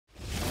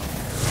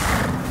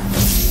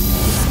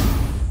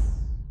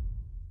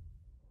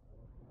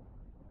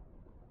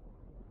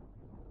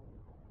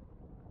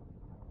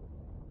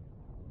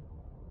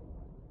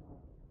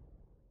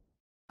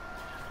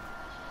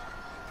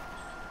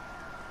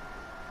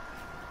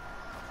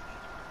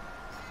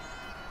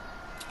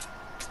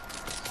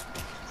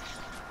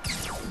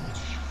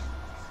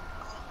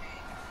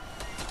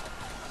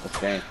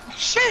Dang.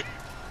 Shit!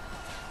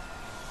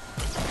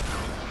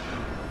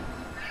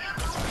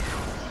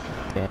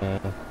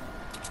 Dang.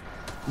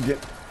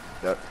 Get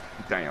that.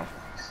 Damn.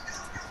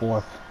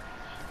 Fourth.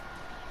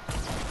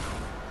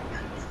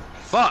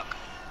 Fuck!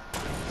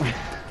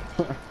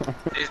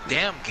 This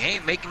damn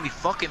game making me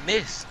fucking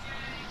miss.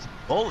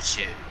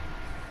 Bullshit.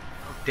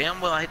 Oh, damn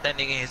well I hit that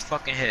nigga in his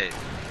fucking head.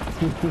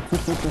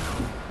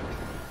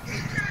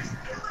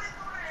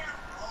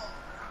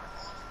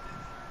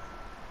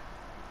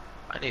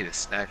 I need a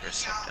snack or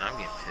something. I'm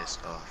getting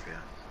pissed off, yeah.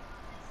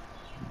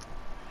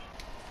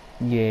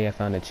 Yeah, I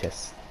found a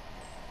chest.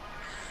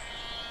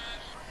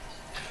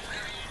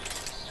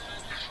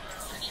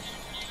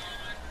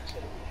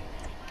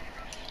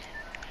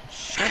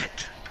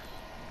 Shit!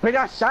 But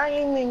that's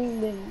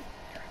shining.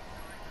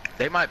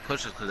 They might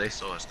push us because they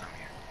saw us come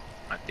here.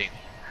 I think.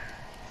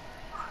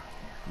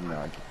 No,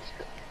 I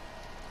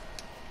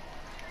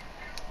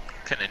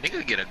Can a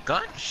nigga get a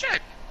gun?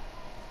 Shit!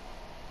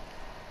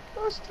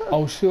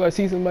 Oh shoot, I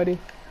see somebody.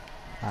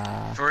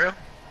 For real?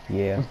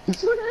 Yeah.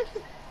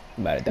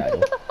 I'm about to die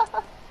though.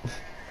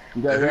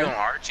 You got Is he on it?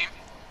 our team?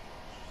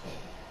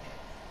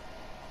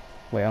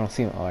 Wait, I don't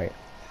see him. Alright.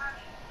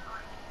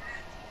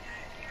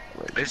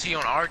 Is he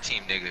on our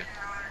team, nigga?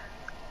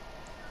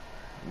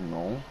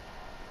 No.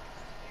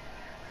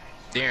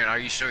 Darren, are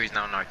you sure he's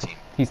not on our team?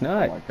 He's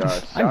not. Oh my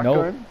gosh. I know.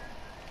 Shotgun?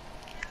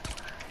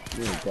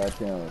 Yeah,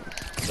 goddamn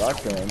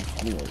shotgun.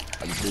 Anyway,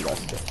 I can do that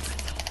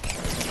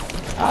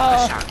stuff. A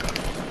Ah! shotgun.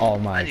 Oh I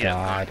my need a gun.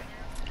 god.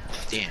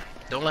 Damn.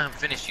 Don't let him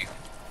finish you.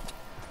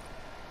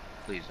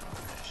 Please don't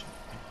finish.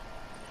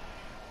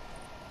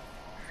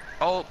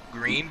 Oh,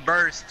 green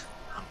burst.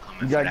 I'm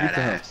coming You for gotta that get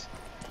to him. ass.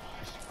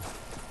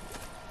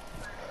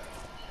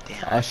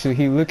 Damn. Oh shoot,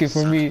 he looking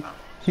for Son me. of a-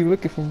 He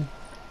looking for me.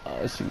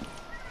 Oh shoot.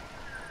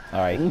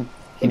 Alright.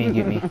 He didn't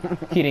get me.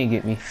 He didn't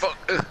get me. Fuck.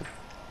 Did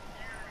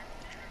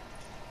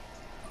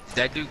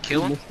that dude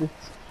kill him?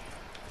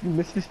 You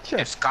missed his If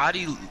chest.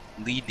 Scotty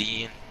Lee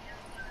Dean,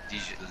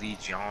 Lee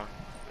John,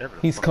 whatever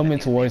the He's fuck coming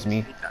that nigga towards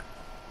name me. is.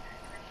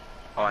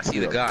 Oh, I see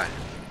the guy.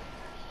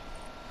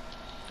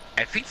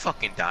 If he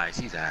fucking dies,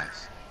 he's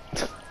ass.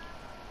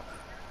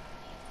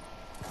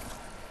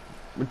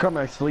 We come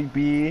here,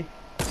 sleepy.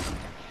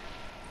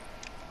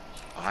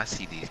 Oh, I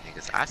see these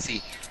niggas. I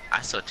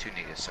saw two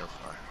niggas so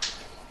far.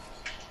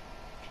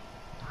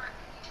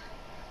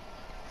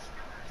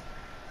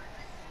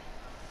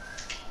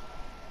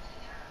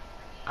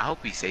 I hope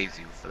he saves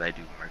you before that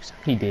dude murks him.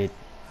 He did.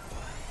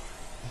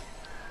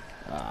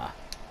 Ah.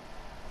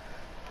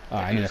 Oh,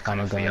 I need to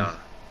find a gun.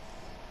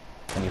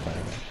 I need to find a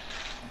gun.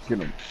 Get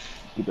him.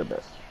 Get the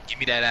best. Give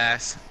me that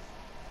ass.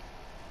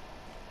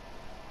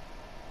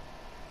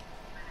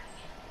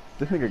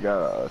 This nigga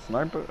got a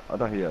sniper? I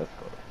thought he had a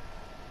scar.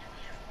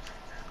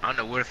 I don't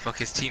know where the fuck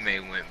his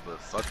teammate went, but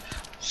fuck.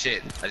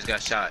 Shit, I just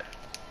got shot.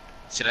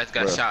 Shit, I just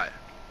got Where? shot.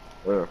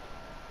 Where?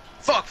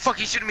 Fuck,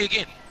 he's shooting me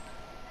again.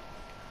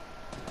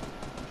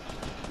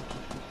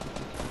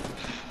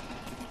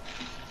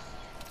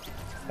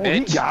 Oh,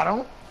 he Bitch. got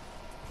him.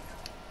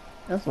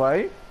 That's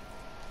right.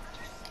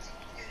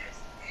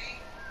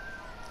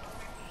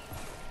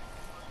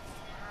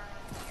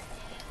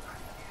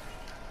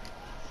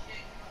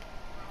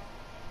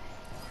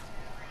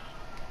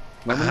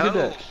 Let me get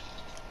that.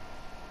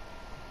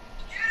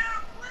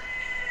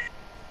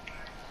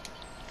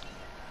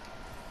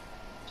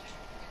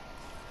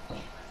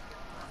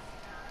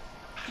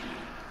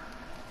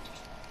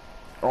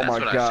 Oh That's my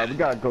what I god, said. we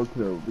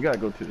gotta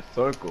go to the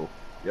circle.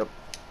 Yep.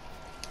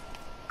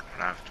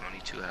 I have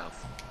 22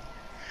 health.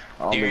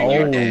 I don't Dude, know.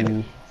 you're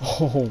dead.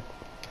 Oh.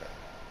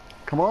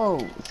 Come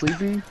on,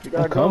 sleepy. You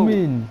gotta I'm go.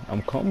 coming.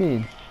 I'm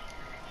coming.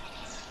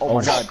 Oh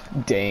my god.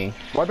 Dang.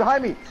 Right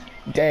behind me.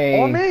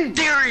 Dang. On me.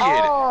 Period!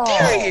 Oh.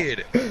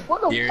 Period!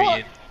 What the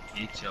Period. fuck?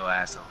 Get your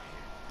ass on.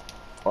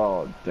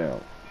 Oh damn.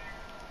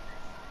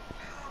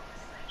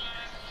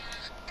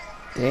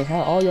 Dang,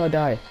 how all y'all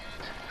die?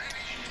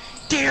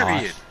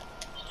 Period!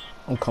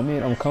 I'm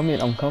coming. I'm coming.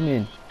 I'm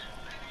coming.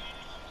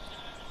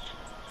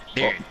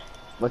 Period.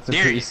 Let's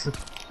There he peace.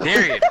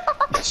 Period.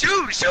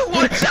 Shoot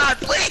one shot,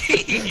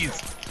 please!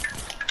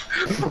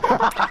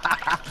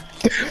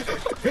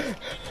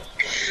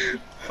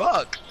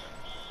 Fuck.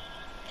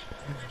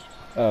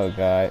 Oh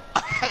god.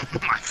 Oh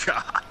my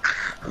god.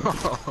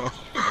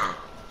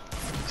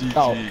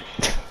 Oh.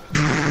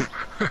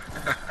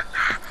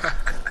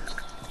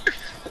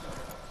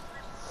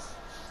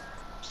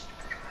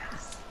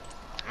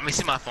 Let me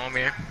see my phone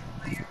here.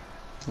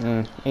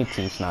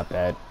 18's not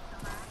bad.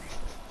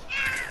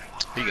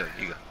 Here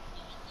you go.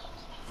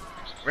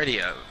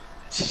 Radio.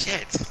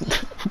 Shit.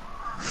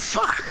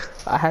 Fuck.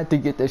 I had to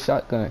get the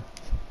shotgun.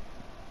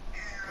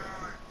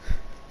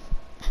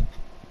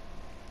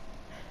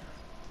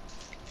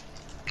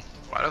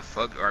 Why the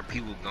fuck are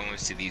people going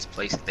to these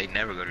places? They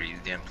never go to these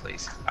damn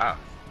places. Ah.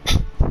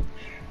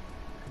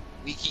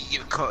 We keep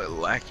getting caught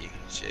lacking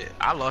and shit.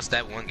 I lost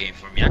that one game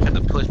for me. I tried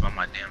to push by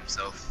my damn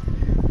self.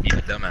 You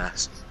a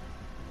dumbass.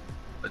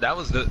 But that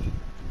was the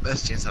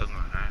best chance I was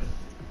gonna have.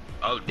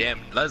 Oh damn,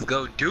 let's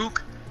go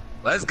Duke.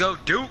 Let's go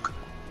Duke.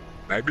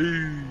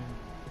 Baby.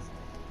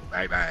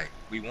 Bye.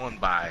 We won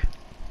by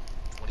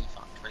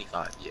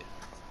 25, yeah.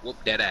 Whoop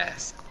that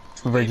ass.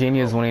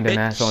 Virginia is winning the Bitch.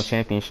 national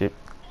championship.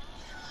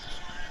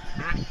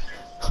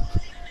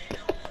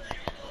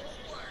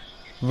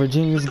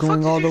 Virginia's What the fuck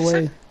going did all you the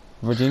say? way.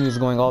 Virginia's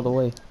going all the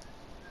way.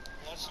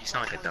 You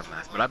sound like a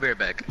dumbass, but I'll be right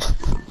back.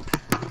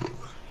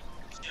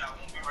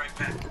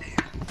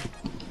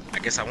 I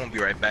guess I won't be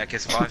right back.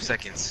 It's 5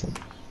 seconds.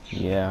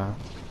 Yeah.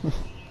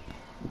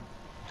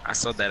 I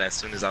saw that as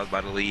soon as I was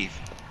about to leave.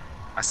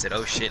 I said,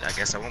 oh shit, I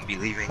guess I won't be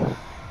leaving.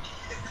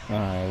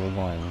 Alright, we're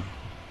going.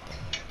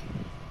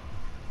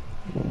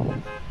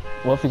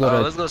 What if we go to...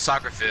 Let's go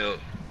soccer field.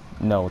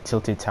 No,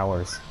 Tilted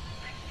Towers.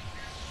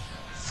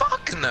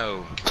 Fuck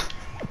no.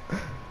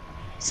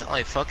 Sound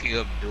like fucking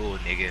Abdul,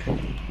 nigga.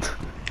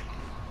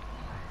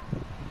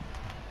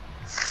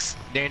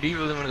 Dan, do you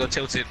really want to go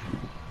tilted?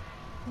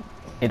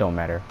 It don't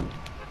matter.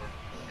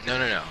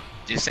 No.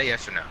 Just say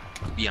yes or no.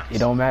 Be honest. It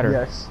don't matter.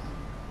 Yes.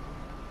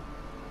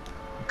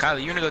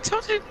 Kylie, you wanna go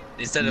tilted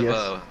instead of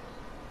Yes.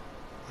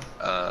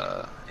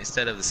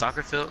 instead of the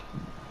soccer field?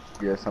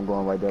 Yes, I'm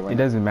going right there right It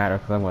now. doesn't matter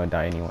because I'm gonna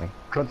die anyway.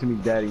 Come to me,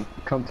 daddy.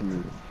 Come to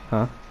me.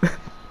 Huh?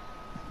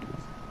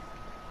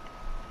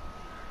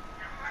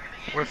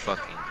 We're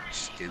fucking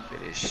stupid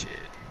as shit.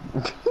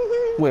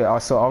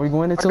 Wait, so are we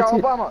going to I got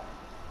Tilted? Obama.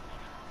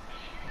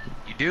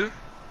 You do?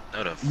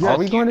 No, the Are fuck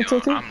we you going to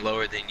don't. tilted? I'm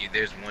lower than you.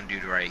 There's one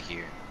dude right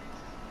here.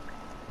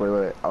 Wait.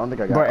 I don't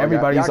think I got Bro, it.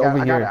 everybody's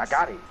over here. I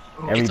got it.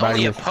 It's Everybody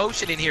only a is...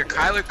 potion in here.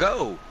 Kyler,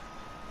 go.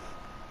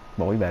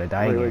 But we better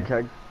die Wait,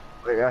 again.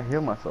 I gotta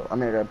heal myself. I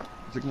mean, I gotta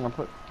drink my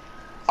foot.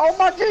 Oh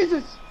my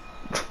Jesus!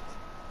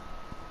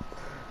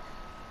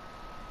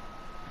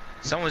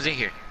 Someone's in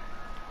here.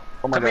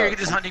 Oh my Come God. here, get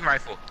this hunting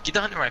rifle. Get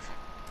the hunting rifle.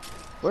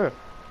 Where?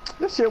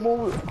 This shit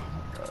won't.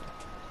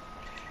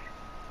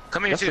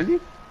 Come here, That's for too.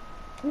 you?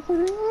 That's for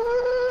you?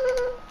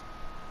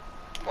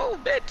 Whoa,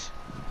 bitch.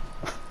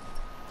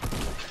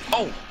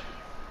 Oh.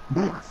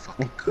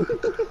 Fucking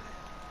good.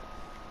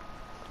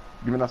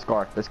 Give me that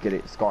scar. Let's get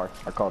it. Scar.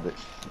 I called it.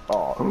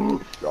 Oh,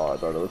 God, I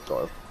thought it was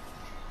scar.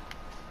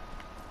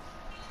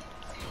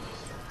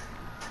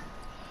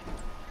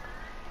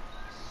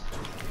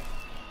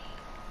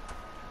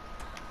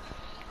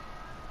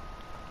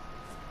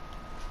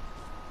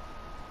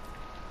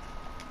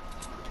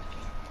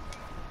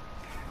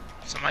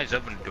 Somebody's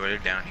opened the door. They're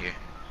down here.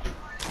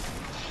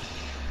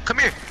 Come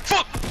here.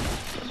 Fuck.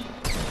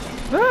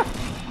 Ah!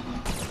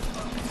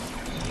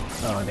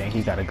 Oh, dang,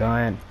 he got a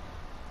gun.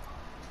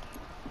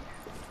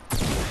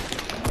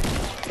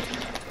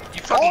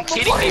 You fucking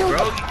kidding me,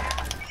 bro?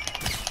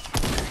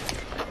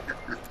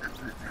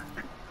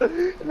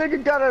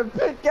 Nigga got a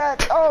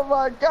pickaxe. Oh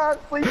my God,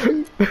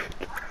 sleepy.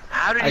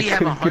 How did I he have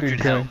couldn't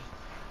get a 100 gun. health?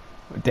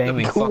 You Dang,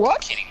 be fucking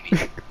What? kidding me.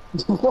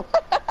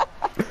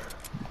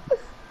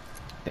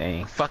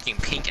 dang. Fucking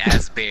pink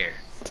ass bear.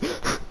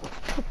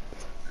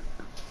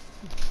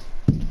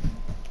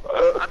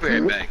 I'll be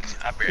right back.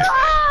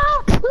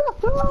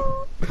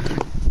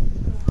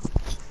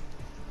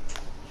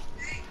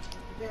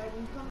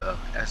 Oh,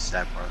 that's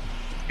sad, bro.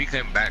 He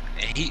came back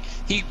and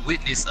he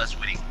witnessed us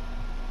winning.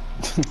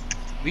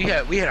 we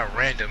had a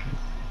random.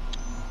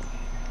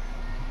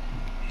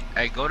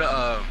 Hey, go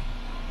to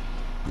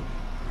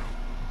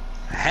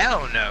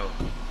hell no.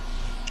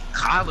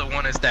 Kyler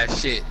won us that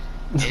shit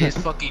in his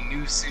fucking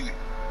new suit.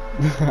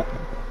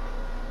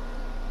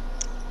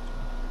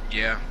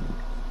 Yeah.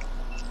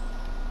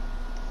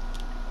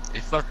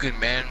 This fucking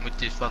man with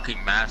this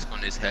fucking mask on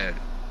his head.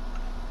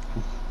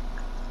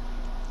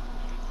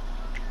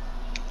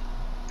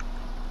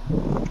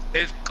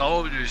 It's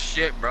cold as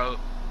shit, bro.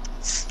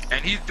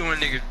 And he's doing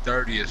niggas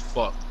dirty as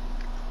fuck.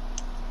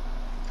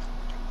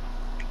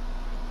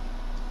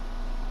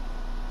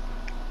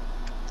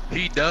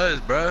 He does,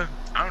 bro.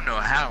 I don't know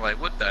how, like,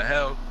 what the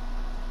hell?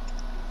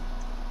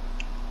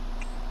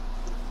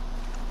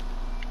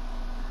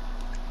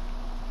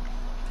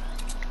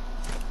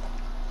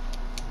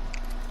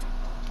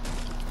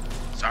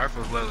 Sorry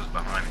for whoever's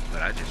behind me,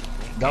 but I just...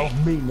 That was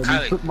me, nigga.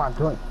 Kylie. You took my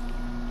gun.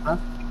 Huh?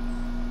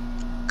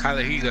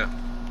 Kyler, here you go.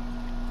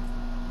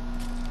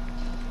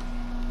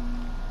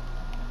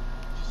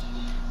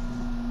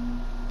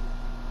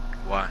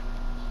 Why?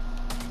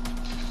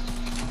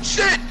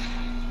 Shit!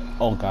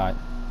 Oh, God.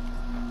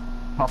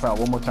 Pop out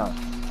one more time.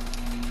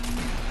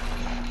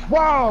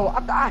 Wow!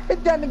 I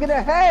hit that nigga in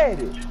the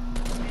head!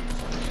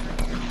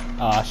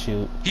 Aw,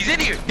 shoot. He's in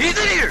here! He's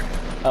in here!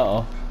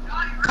 Uh-oh.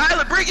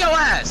 Kyler, bring your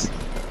ass!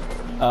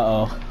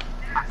 Uh-oh.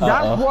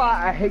 That's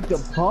why I hate the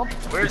pump.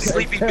 Where's because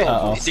Sleepy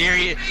hell, Bitch? There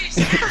he is.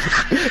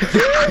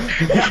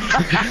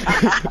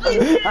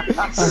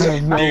 I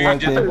have no There he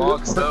just weapon.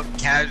 walks up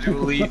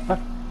casually.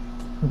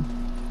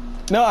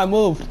 No, I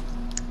moved.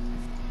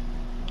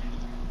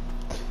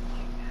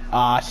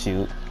 Ah,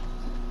 shoot.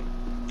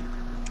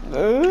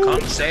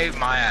 Come save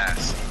my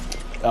ass.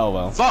 Oh,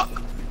 well.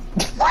 Fuck!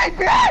 Fight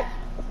back!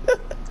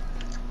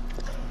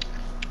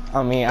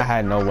 I mean, I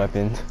had no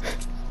weapon.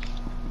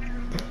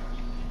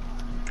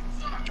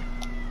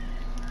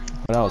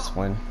 But that was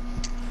fun.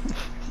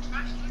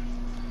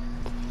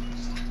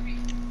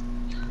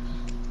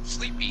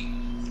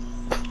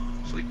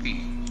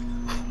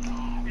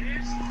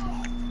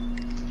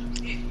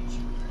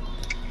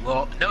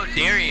 Well, no,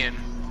 Darian.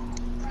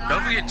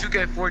 Don't forget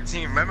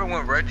 2K14. Remember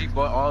when Reggie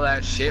bought all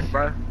that shit,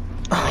 bro? He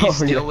Oh,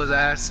 still yeah. was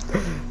ass.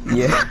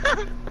 Yeah.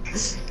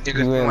 It You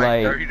was went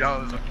like like,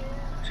 $30. To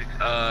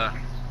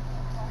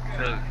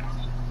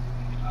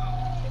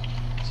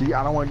See,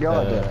 I don't want to go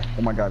like that.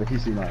 Oh my god, if he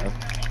see my ass.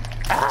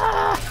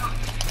 Ah!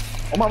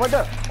 Oh my, right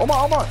there. Oh my,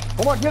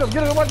 get him,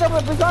 oh my,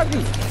 jump beside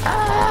you.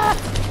 Ah!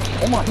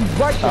 Oh my, he's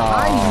right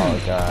behind oh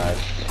you.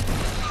 gosh.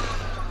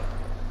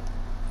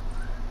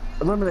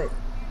 Eliminate.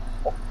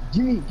 Oh,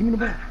 give me the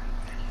ball.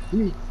 Give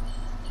me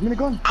the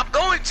gun. I'm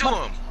going to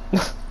him.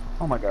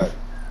 Oh my god.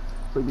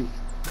 Sleepy.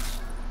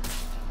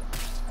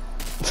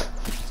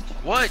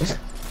 What?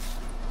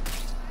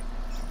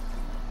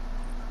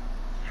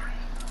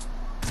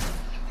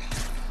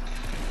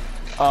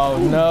 Oh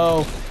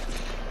no.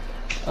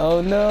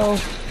 Oh no.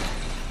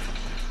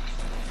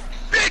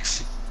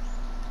 Bitch!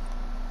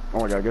 Oh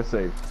my god, good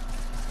save.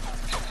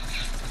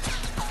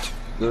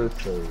 Good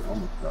save.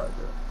 Almost died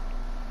there.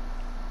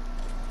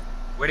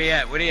 Where they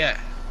at? Where they at?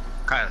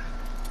 Kyler.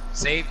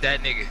 Save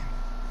that nigga.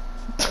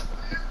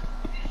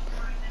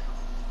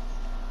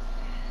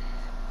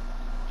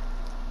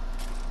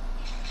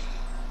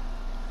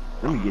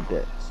 Let me get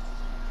that.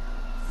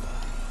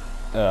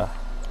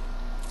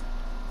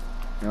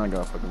 You're not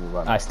gonna fucking move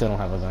out. I still don't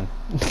have a gun.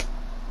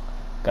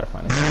 Gotta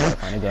find a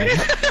gun.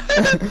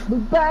 We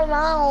got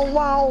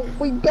out,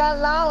 we got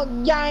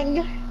out,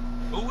 gang.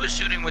 Who was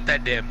shooting with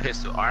that damn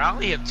pistol? Alright, I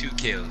only have 2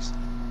 kills.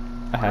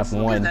 I have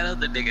Where's one. that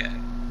other nigga?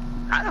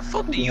 How the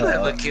fuck do you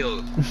have a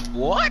kill?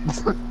 What?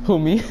 Who,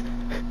 me?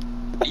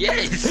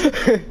 Yes!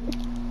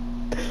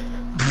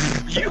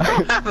 You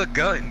don't have a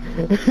gun.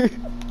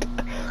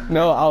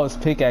 No, I was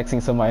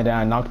pickaxing somebody down,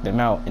 I knocked him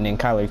out, and then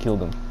Kyler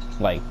killed him.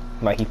 Like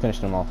he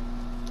finished him off.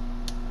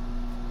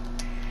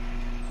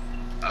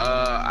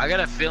 I got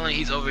a feeling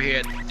he's over here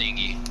at the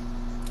thingy.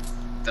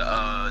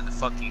 The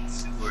fucking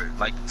sewer,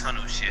 like the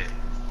tunnel shit.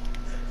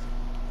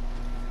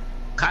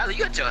 Kyler,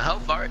 you got your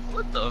health art?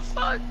 What the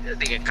fuck? This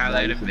nigga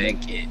Kyler had a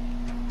big kid.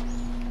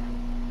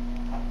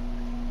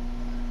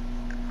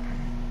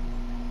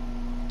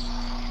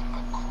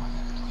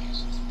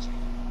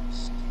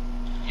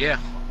 Yeah.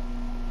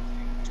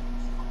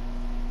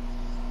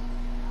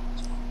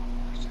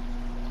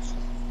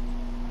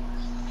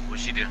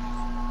 What'd she do?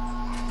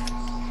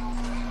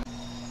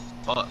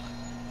 Fuck.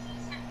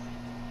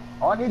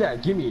 Oh, I need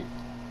that. Give me it.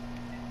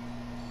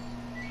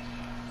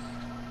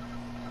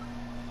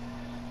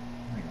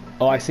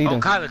 Oh, I see Oh, them.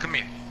 Kyler, come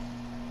here.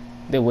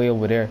 They're way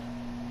over there.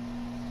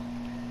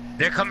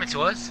 They're coming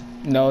to us?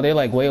 No, they're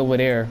like way over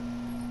there.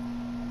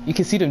 You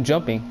can see them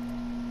jumping.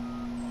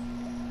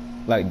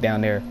 Like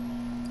down there.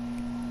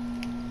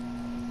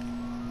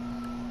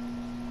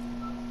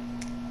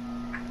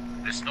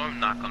 The storm's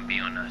not gonna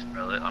be on us,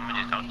 bro.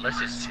 Let's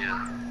just chill.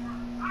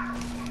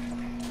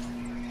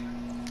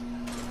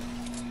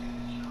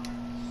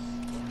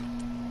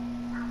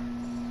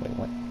 Wait,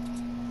 what?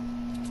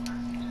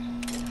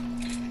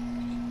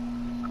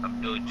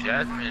 Yo,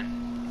 Jasmine,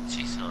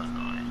 she's so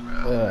annoying,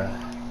 bro.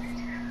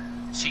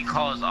 She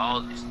calls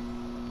all this.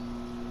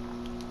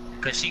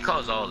 Cause she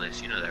calls all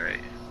this, you know that, right?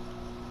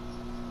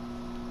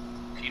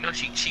 You know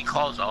she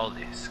calls all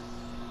this.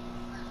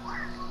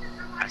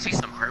 I see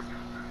some purple.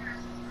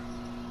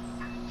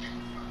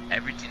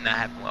 Everything that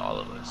happened with all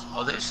of us.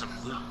 Oh, there's some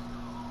blue.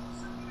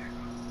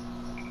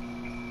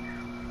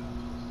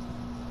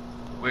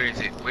 Where is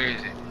it? Where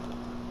is it?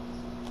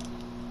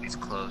 It's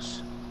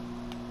close.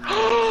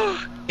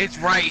 It's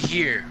right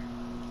here.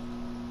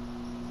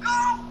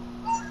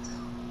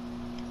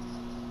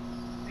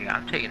 Yeah,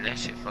 I'm taking that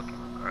shit fucking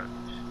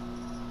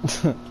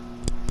regardless.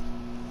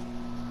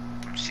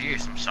 I'm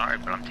serious, I'm sorry,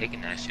 but I'm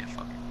taking that shit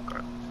fucking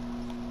regardless.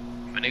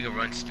 If a nigga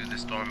runs through the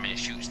storm and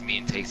shoots me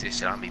and takes this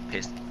shit, I'll be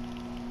pissed.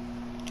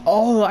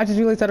 Oh, I just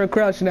realized how to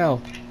crouch now.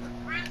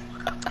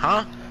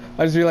 Huh?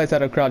 I just realized how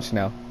to crouch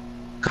now.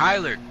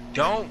 Kyler,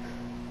 don't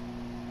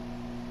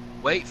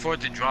wait for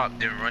it to drop,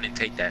 then run and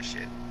take that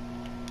shit.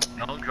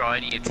 Don't draw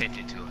any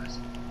attention to us.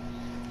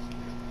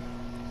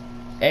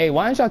 Hey,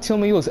 why didn't y'all tell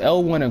me it was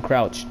L1 and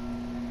crouch?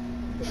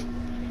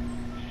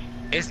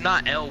 It's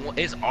not L1,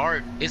 it's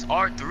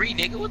R3,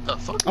 nigga. What the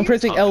fuck? I'm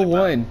pressing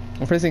L1. About?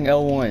 I'm pressing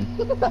L1.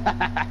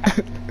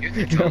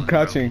 I'm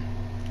crouching.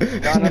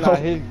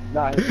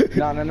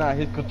 No,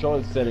 his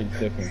controller settings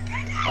different.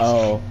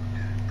 Oh.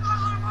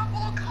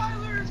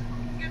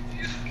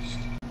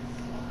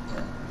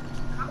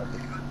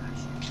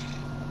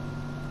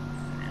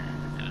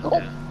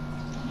 Oh.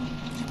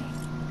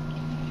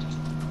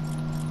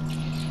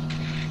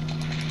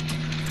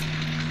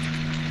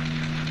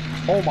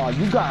 Oh my,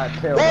 you gotta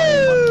tell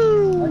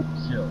me.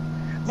 Chill.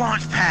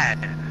 Launch pad.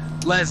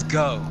 Let's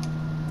go.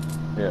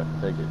 Yeah,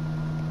 take it.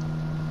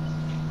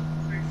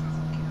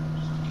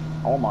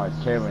 Oh my,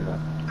 it's carrying a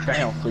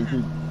damn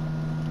sleepy.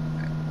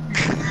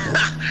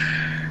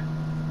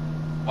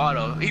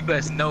 Watto, he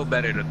best know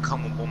better to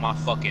come up on my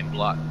fucking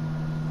block.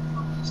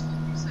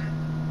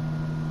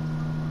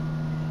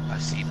 I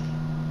see them.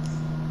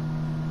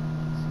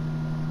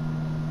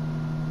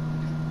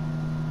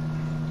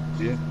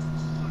 Yeah.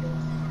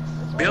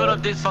 Build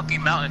up this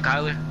fucking mountain,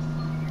 Kyler.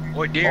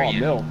 Or Darian,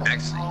 milk.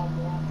 actually.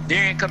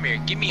 Darian, come here.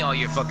 Give me all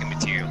your fucking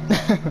material.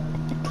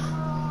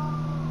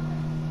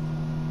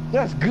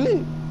 That's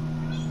good.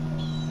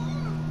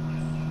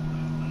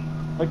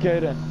 Okay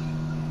then.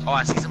 Oh,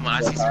 I see someone.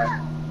 I see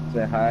someone.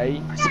 Say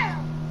hi. I see.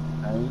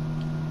 Hi.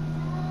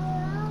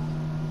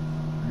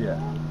 Yeah.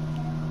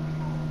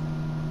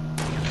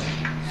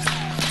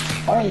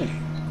 Oh.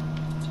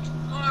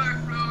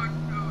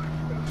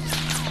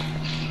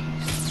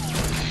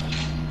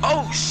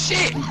 Oh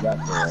shit!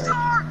 That's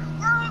alright.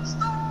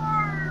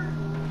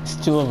 It's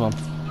two of them.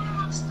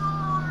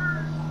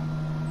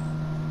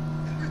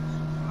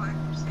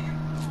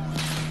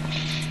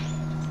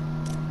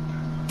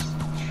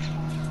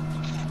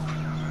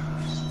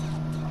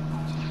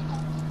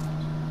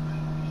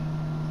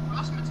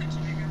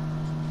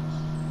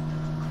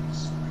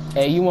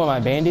 Hey, you want my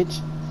bandage?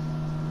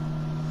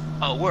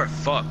 Oh, we're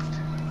fucked.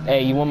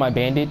 Hey, you want my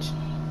bandage?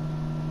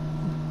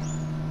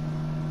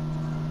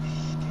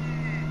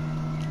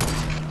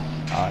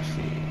 Oh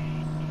shit.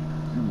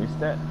 You missed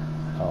that?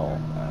 Oh,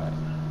 alright.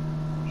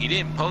 He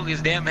didn't poke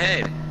his damn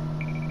head.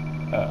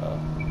 Uh-oh.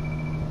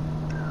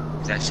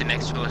 Is that shit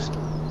next to us?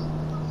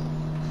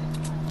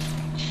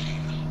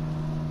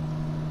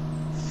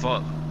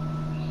 Fuck.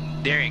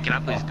 Darian, can I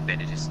please the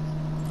bandages?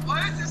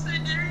 Why does it say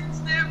Darian's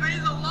dead, but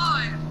he's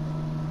alive?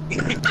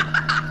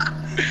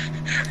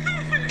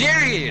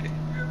 Darian!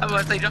 I'm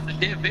about to say drop the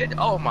damn bed.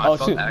 Oh my Oh,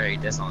 fuck. shoot.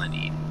 Alright, that's all I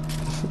need.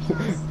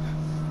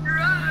 Your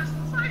ass,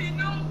 that's how you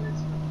know it.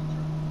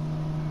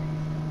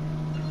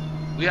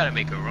 We gotta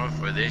make a run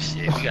for this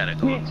shit. We gotta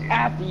go up here.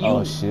 After you.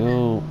 Oh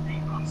shoot.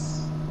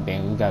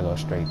 Damn, we gotta go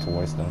straight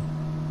towards them.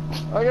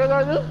 I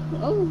got that.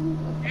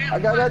 I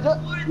got that.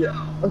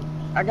 Yeah.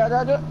 I got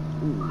that.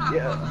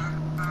 Yeah.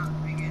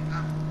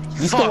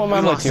 You still Fuck, want my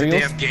we lost the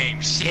materials? damn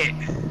game. Shit.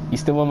 You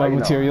still want my How you know?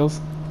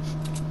 materials?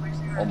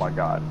 Oh my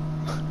god.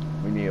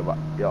 We need about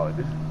yo.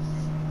 This.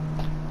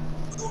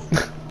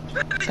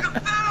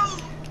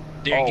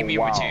 Darian, give me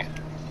your wow. material.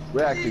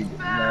 We actually,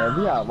 man,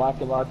 we got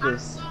rocket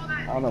launchers.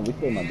 I don't know. We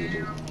still might be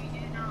able.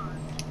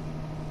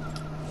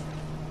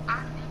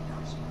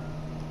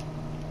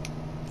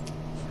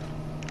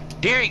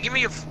 Darian, give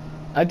me your.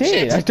 I did.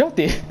 Shit. I dropped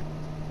it.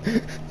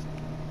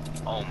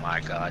 Oh my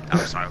god. I'm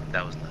sorry.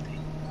 That was nothing.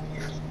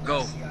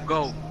 Go,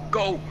 go,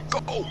 go,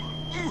 go.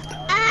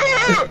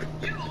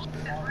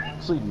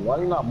 Sleepy, why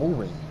are you not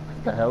moving?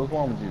 What the hell is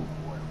wrong with you?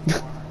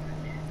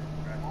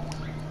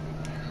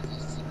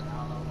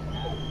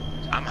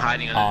 I'm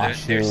hiding Aw, under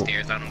their shoot.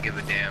 stairs. I don't give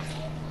a damn.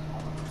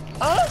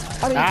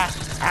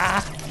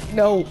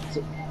 No.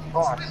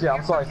 Oh shit!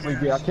 I'm sorry,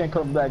 Sleepy. I can't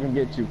come back and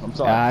get you. I'm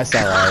sorry. It's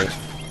alright.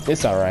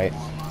 It's alright.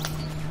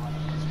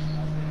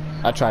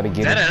 I try to Is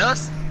get that it. at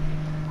us?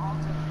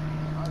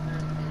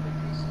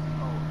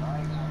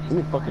 Let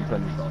me fucking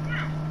turn this off.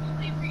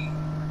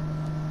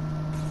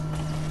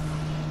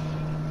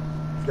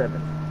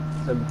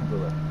 7 people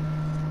left.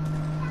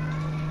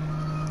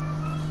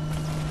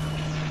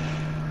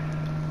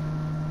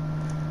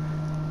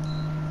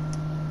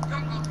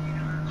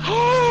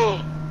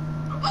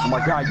 Oh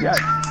my god, yes!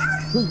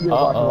 Please be a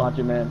rocket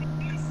launcher, man.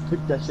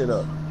 Pick that shit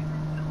up.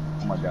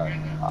 Oh my god.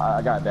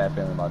 I got a bad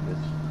feeling about this.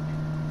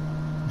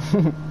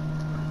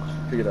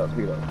 Pick it up,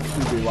 pick it up.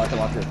 Please be a rocket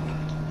launcher.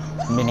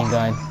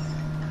 Minigun.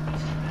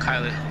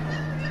 Kyler,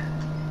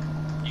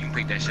 you can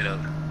pick that shit up.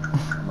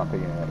 I'm not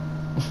picking it up.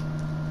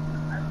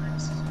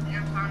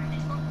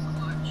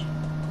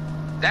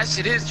 That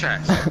shit is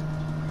trash.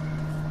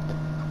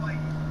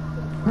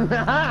 Oh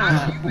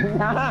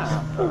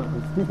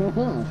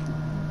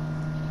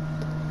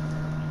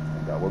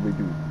my god, what we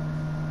do?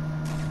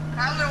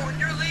 Tyler, on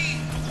your lead.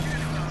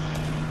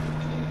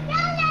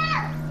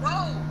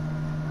 Whoa.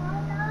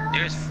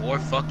 There's 4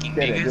 fucking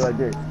Kayla, do niggas. like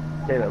this.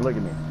 Kayla, look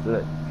at me. Do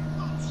it.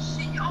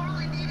 Shit, y'all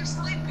really need to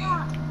sleep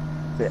in.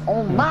 Say,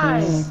 oh my!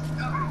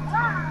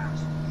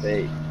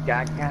 Say,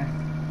 gaga.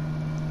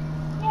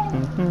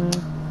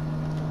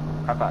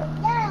 High five.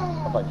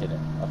 High five, Kayla.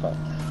 High five.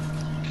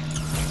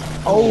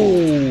 Oh.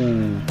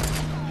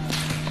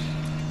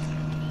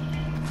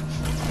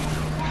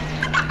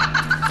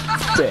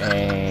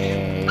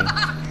 Dang.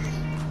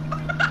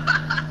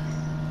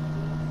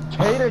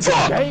 Kayla the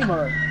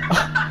gamer.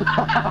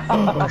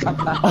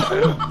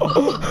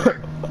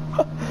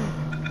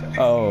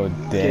 Oh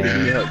dang. I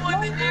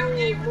won the damn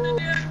game with the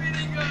damn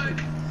minigun.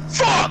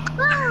 Fuck!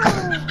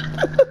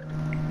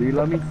 Do you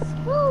love me?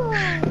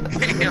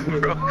 Damn,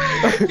 bro.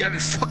 You gotta be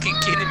fucking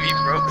kidding me,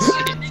 bro.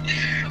 Shit.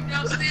 Come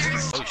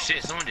downstairs. Oh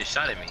shit, someone just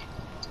shot at me.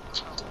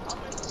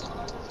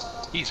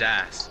 He's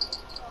ass.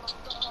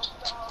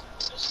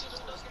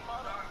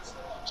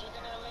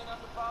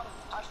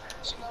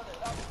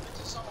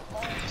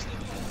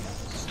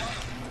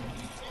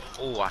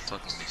 Oh, I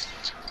fucking missed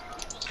it.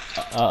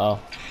 Uh-oh.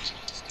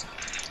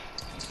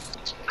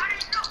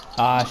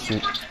 Ah,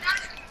 shoot.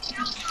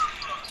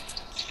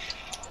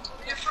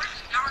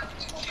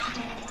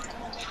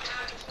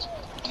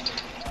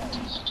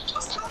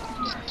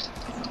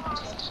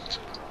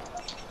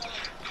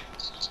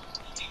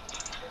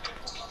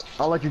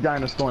 I'll let you die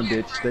in the storm,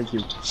 bitch. Thank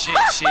you. Shit.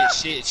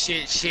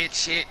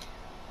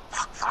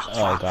 Fuck,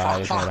 Oh god,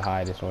 there's nowhere to fuck.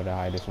 hide, there's nowhere to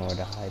hide, there's nowhere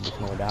to hide, there's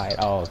nowhere to hide.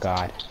 Oh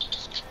god.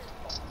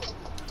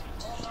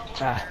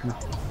 Ah.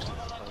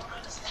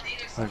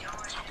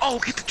 Oh,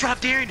 get the drop,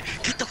 Darren.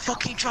 Get the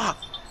fucking drop.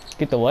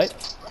 Get the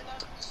what?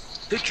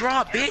 The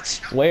drop,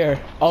 bitch.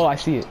 Where? Oh, I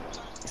see it.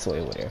 It's way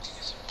over there.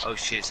 Oh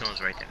shit, someone's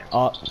right there.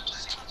 Oh.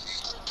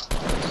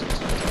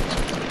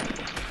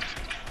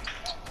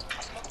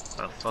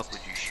 Why the fuck would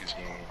you shoot,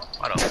 Darren?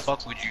 Why the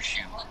fuck would you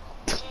shoot?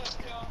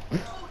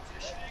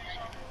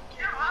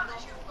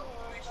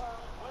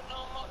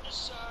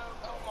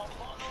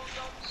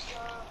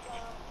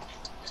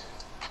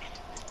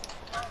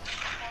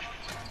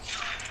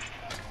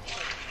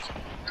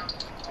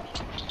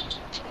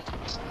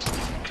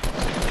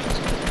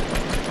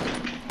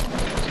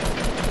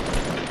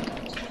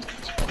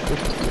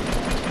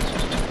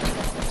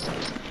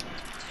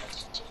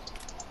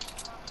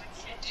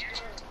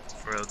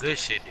 For real, good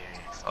shit, Darren.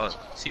 Oh,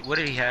 see, what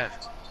did he have?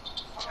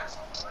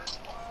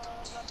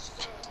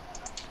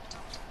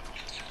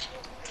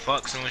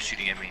 Fuck, someone's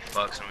shooting at me.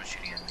 Fuck, someone's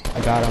shooting at me.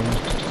 I got him.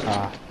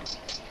 Ah.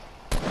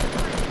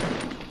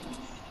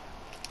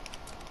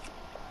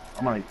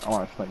 I'm gonna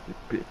snipe this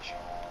bitch.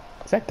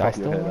 Is that guy Pop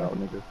your still head alive? out,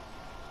 nigga.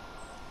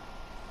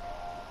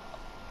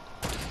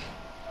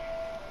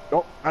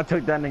 Oh, I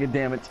took that nigga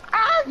damage.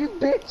 Ah, you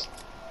bitch!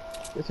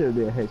 This should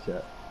be a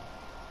headshot.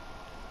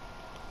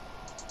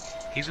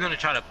 He's gonna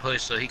try to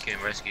push so he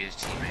can rescue his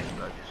teammates,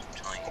 bro.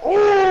 Just I'm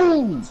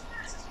telling you. Ooh!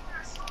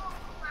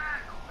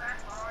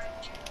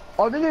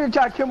 Oh, this nigga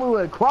tried to kill me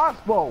with a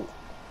crossbow.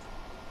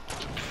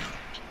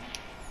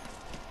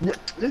 Yeah,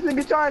 this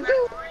nigga trying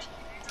to.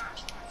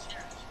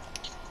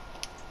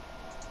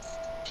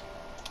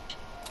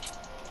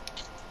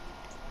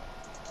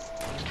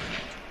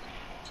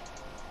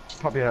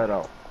 Pop your head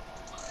out.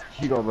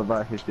 He gonna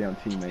revive his damn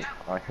teammate.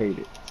 I hate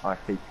it. I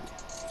hate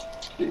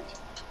you. Bitch.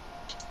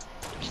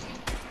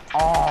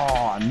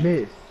 Oh, I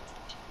missed.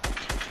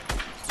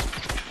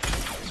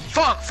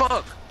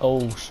 Fuck!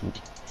 Oh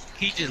shoot.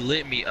 He just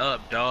lit me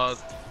up, dog.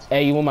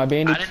 Hey, you want my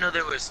bandage? I didn't know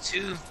there was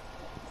two.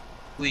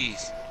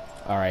 Please.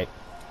 Alright.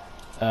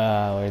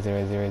 Where is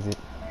it?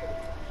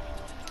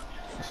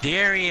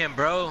 Darian,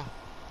 bro.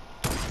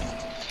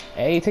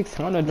 Hey, it takes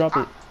time to drop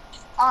it.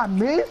 I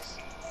missed?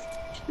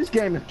 This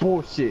game is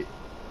bullshit.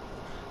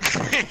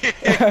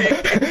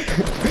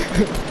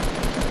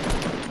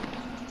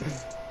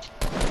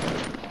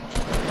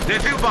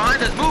 There's people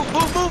behind us. Move.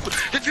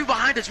 There's people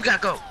behind us. We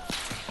gotta go.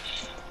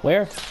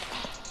 Where?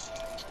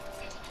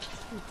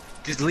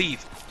 Just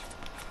leave.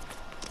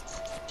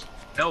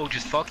 No,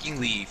 just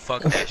fucking leave.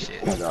 Fuck that shit.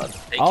 Oh my god.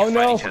 They Oh, can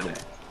no. fight each other.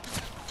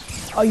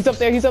 Oh, he's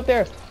up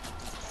there.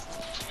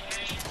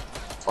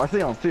 Oh, I see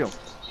him.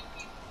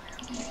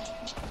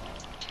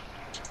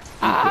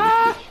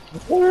 Ah!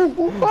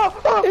 Ooh.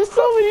 There's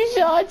so many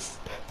shots.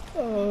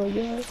 Oh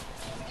god.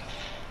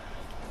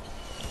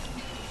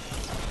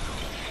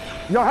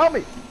 Yo, help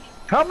me!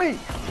 Help me!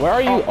 Where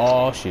are you?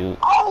 Oh shoot.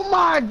 Oh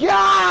my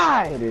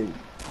god!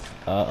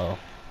 Uh-oh.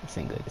 This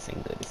ain't good.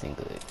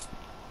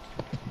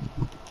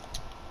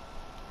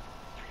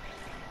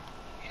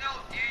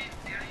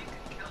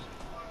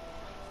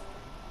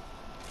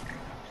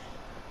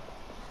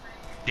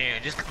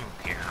 Darren, just come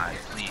up here, hide,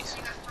 please.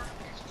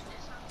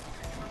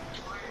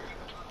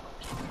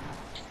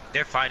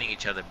 They're fighting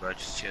each other, bro.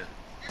 Just chill.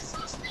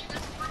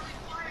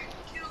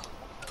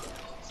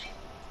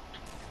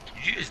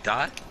 Did you just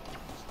die?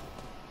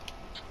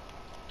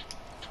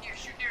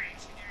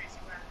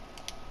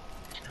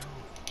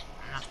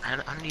 I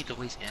don't need to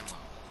waste ammo.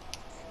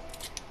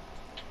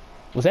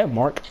 Was that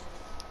Mark?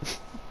 Yes.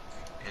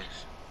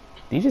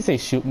 Did you just say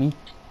shoot me?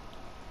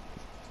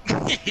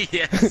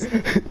 Yes.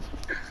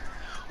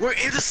 We're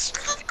in the.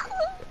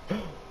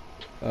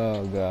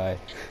 Oh god.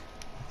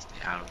 Stay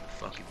out of the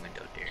fucking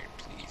window, Darren,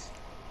 please.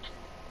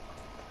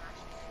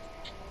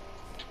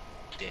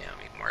 Damn,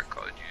 Mark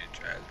called you to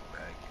drag it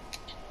back.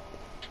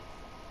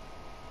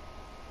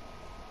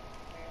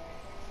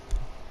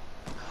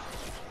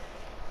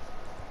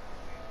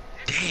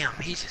 Damn,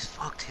 he just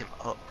fucked him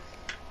up.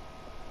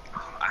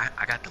 Oh,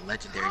 I got the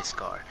legendary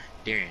scar.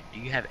 Darren, do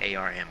you have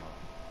AR ammo?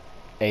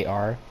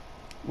 AR?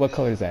 What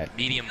color is that?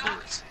 Medium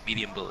bullets.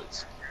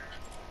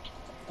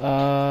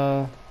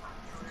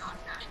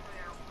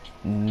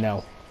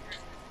 No.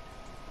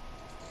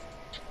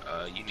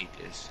 You need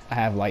this. I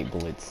have light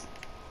bullets.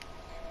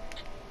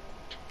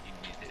 You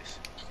need this.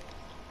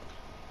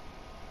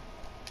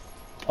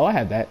 Oh, I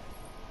have that.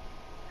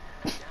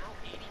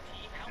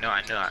 No,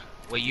 I know.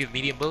 Wait, you have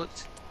medium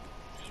bullets?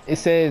 It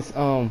says,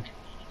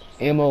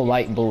 ammo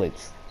light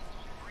bullets.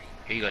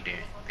 Here you go,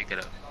 Darren. Pick that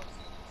up.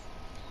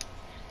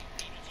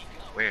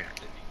 Where? I'm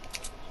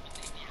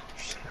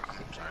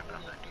sorry, but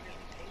I'm not doing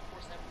anything.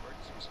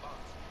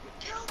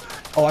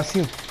 Oh, I see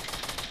him.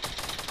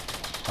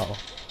 Uh oh.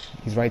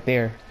 He's right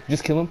there.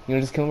 Just kill him. You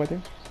know, just kill him right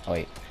there. Oh,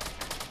 wait.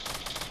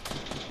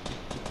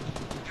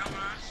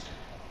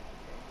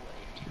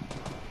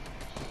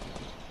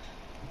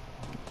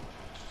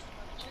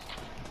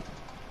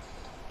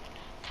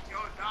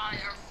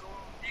 are so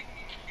picky,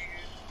 nigga.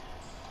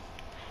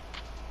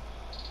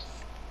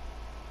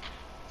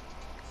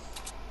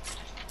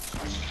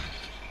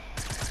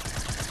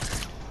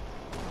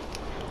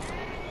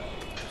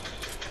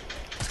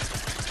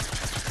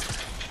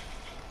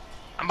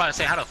 I'm about to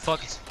say, how the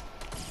fuck is...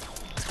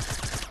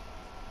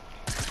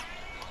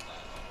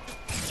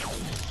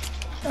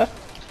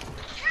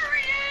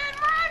 Period,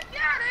 my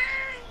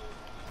daddy.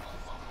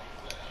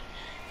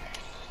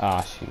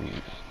 Ah, shoot.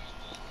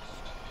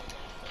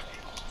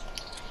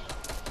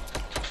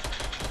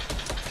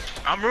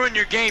 I'm ruining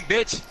your game,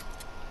 bitch.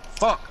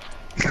 Fuck.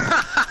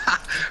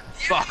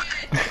 Fuck.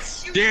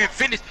 Damn,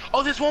 finish.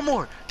 Oh, there's one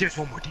more. There's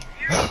one more.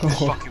 There's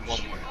fucking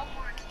one more.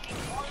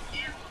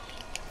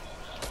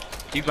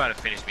 You gotta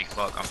finish me,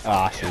 fuck.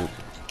 Ah, shoot.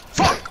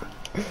 Fuck!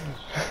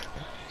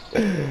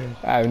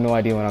 I have no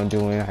idea what I'm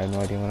doing. I have no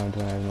idea what I'm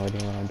doing.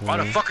 Why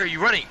the fuck are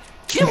you running?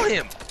 Kill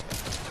him!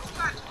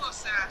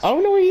 I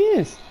don't know where he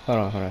is. Hold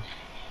on.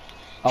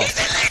 Oh. He's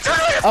in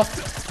there, Oh.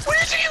 What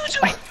did you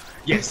do?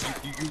 Yes,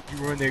 you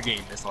ruined their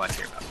game. That's all I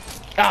care about.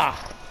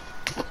 Ah.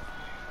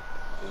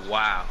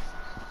 Wow.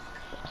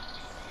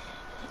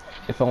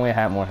 If only I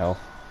had more health.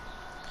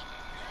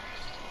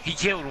 He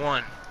killed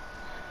one.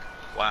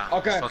 Wow.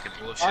 Okay. That's fucking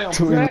bullshit.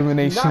 2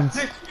 eliminations.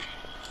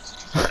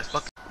 That's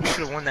fucking, you should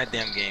have won that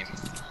damn game.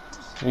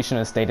 We shouldn't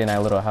have stayed in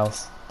that little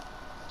house.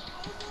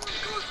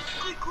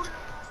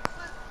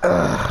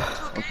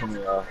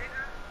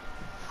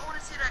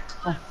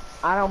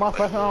 I know my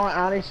first one on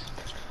honest.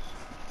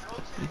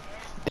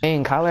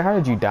 Dang, Kyler, how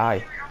did you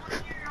die?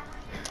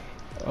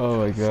 Oh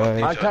my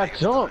god. I got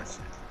jumped.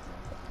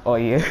 Oh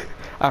yeah,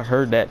 I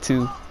heard that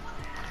too.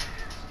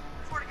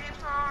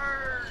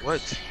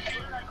 What?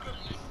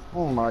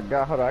 Oh my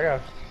god, hold on, I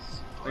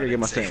gotta get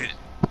my thing.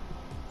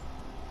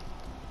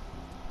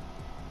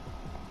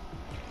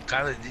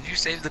 Kyler, did you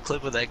save the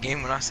clip of that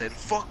game when I said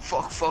fuck,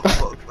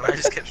 when I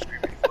just kept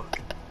screaming fuck?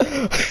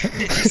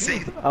 Did you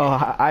save it?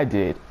 Oh, I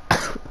did.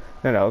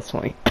 No, that was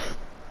funny.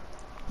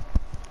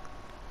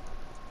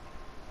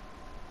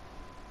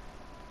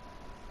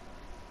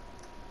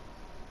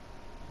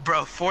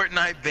 Bro,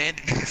 Fortnite banned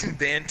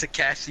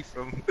Takashi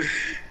from...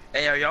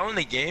 Hey, are y'all in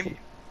the game?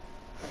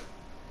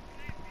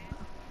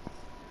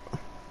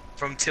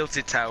 From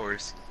Tilted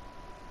Towers.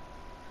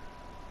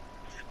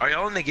 Are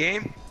y'all in the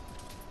game?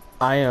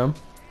 I am.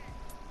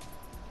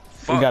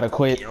 Fuck. We gotta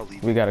quit. Y'all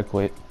leave. We gotta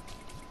quit.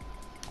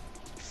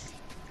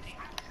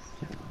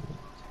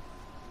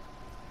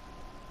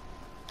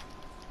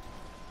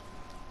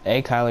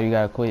 Hey, Kyler, you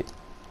gotta quit.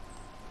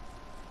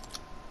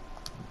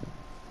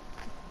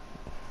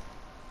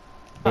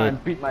 I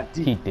beat my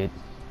teeth. He did.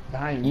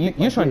 Dying,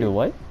 You trying to do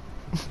what?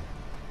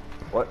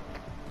 What?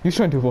 You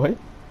trying to do what?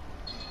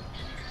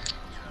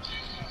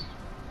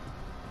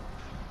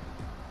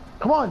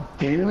 Come on,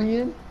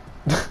 Damien.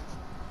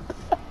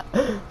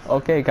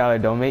 Okay, Kyler,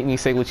 don't make me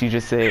say what you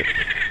just said.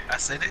 I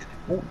said it.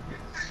 Oh.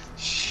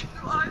 Shh.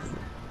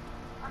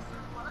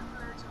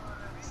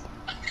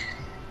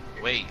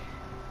 Wait.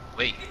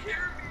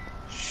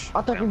 Shh.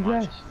 I thought Gotta we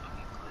watch crashed.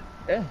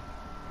 Yeah.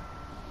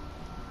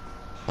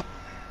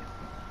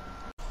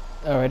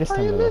 Alright, it's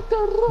time to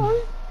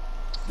go.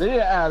 They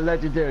didn't add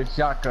legendary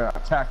shotgun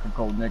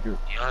tactical, nigga. You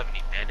don't have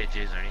any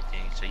bandages or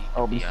anything, so you can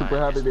I'll be super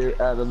alright, happy just-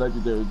 they add a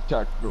legendary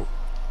tactical.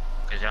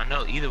 Cause y'all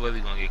know either way we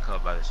gonna get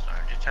caught by the storm.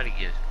 Just try to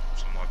get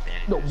some more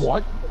bandages. No,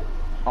 what?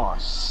 Oh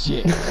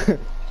shit.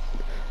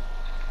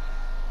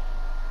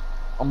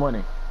 I'm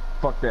winning.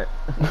 Fuck that.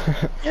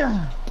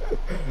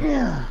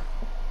 Yeah.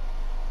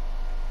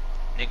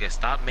 Nigga,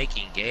 stop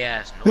making gay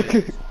ass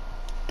noises.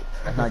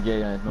 That's not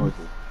gay ass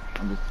noises.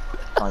 I'm just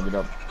trying to get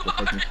up the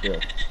fucking skill.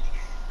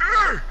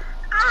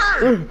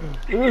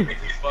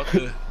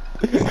 Fucker.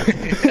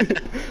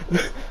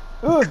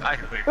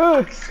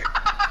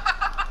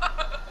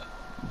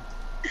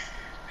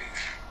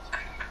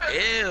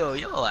 Ew,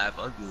 y'all laugh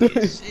ugly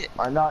as shit.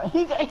 I know.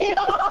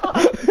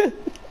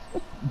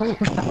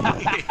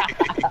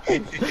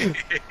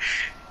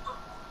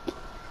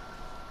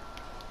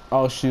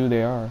 Oh shoot,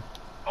 they are.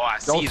 Oh, I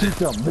Don't see shoot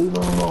them. them. Leave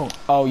them alone.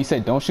 Oh, you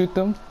said don't shoot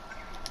them?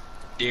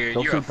 Dude,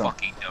 Don't you're a shoot them.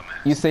 fucking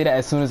dumbass. You say that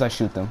as soon as I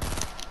shoot them.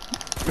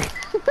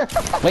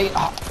 Wait.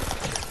 Oh.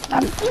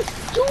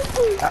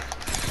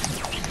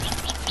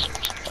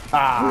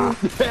 Ah.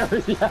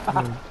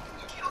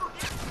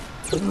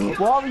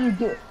 What were you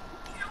doing?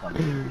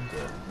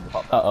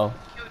 Uh-oh.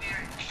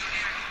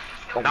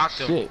 Oh, Knocked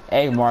him. shit.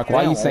 Hey, Mark, why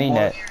are you Damn, saying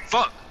Omar. that?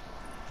 Fuck!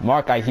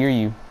 Mark, I hear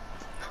you.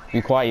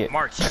 Be quiet.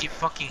 Mark, he can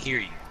fucking hear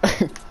you.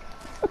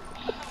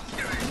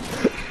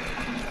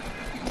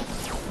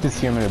 Just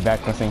hear him in the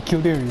background saying,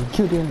 kill Darian,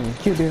 kill Darian,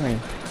 kill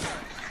Darian.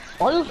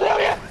 Are you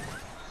serious?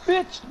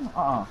 Bitch!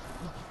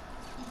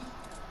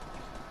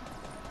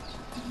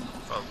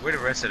 Fuck, where the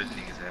rest of the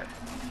niggas at?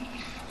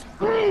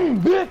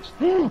 Bitch!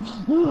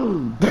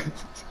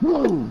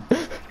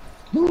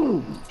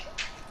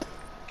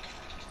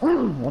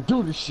 I'll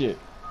do this shit.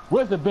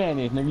 Where's the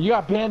bandage, nigga? You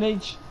got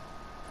bandage?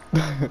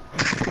 5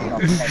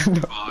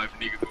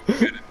 niggas over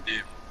there to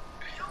dip.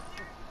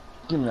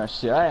 Give me that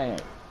shit. I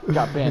ain't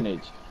got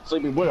bandage.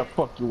 Sleepy, where the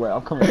fuck you at?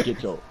 I'm coming to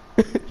get your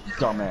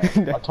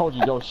dumbass. I told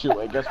you don't shoot,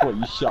 and guess what?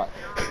 You shot.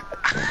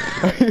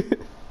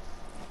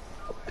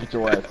 Get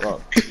your ass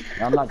up.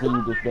 I'm not gonna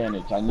use this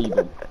bandage. I need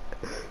them.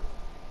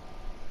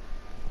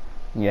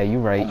 Yeah, you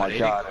right. Oh my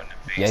god.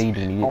 Yeah, you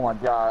do need it. Oh my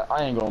god.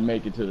 I ain't gonna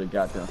make it to the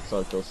goddamn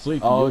circle.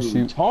 Sleepy, Oh, you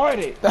shoot.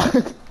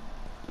 retarded.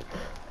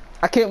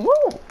 I can't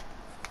move.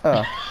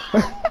 Damn.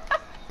 I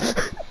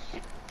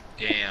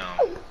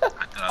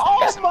thought I Oh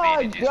was my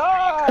some bandages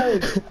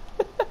god.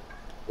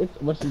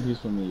 What's the use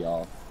for me,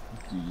 y'all?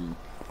 Do you?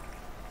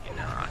 You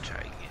know, I'll try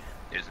again.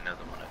 There's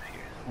another one up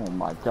here. Oh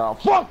my god.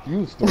 Fuck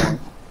you, Storm.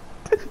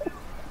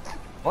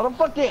 Why the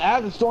fuck they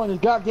added Storm in this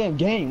goddamn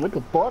game? What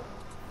the fuck?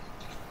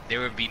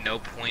 There would be no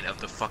point of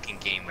the fucking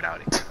game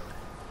without it.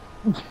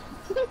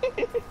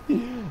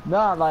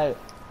 Nah, like.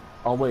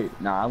 Oh wait,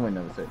 nah, I wouldn't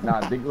never say.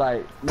 Nah, they,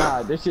 like,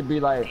 nah, this should be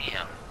like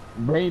Damn.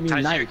 rainy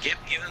Tajir, nights.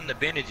 give them the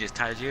bandages,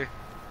 Tajir.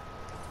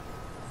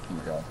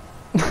 Oh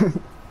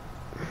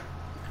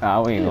Ah,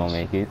 we ain't gonna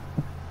make it.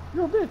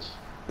 you're a bitch.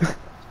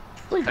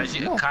 Please,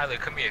 Tajir, no. Kyler,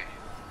 come here.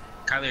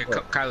 Kyler,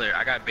 What? Kyler,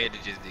 I got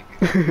bandages,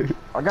 nigga.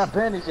 I got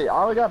bandages. I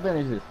already got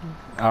bandages.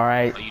 All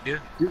right. Oh, you do?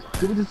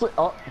 Give me this.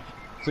 Oh,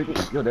 Sleepy,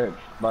 you're dead.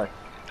 Bye.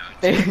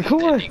 Hey, Just leave come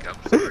that on. nigga,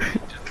 I'm sorry.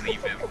 Just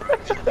leave him, bro.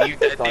 Just leave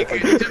that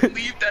nigga. Just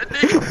leave that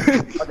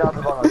nigga. I got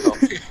it by myself.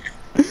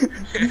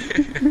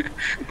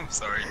 I'm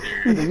sorry,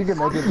 dude. You can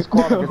make it this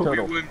quality We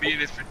turtle. wouldn't be in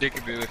this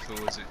predicament if it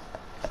wasn't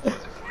for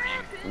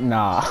you.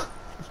 Nah.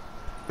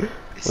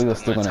 This We is were the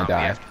still one gonna time we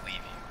die. have to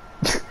leave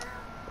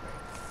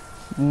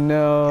you.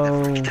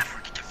 No. Get that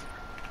far, get that far.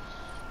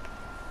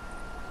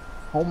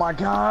 Oh my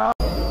god.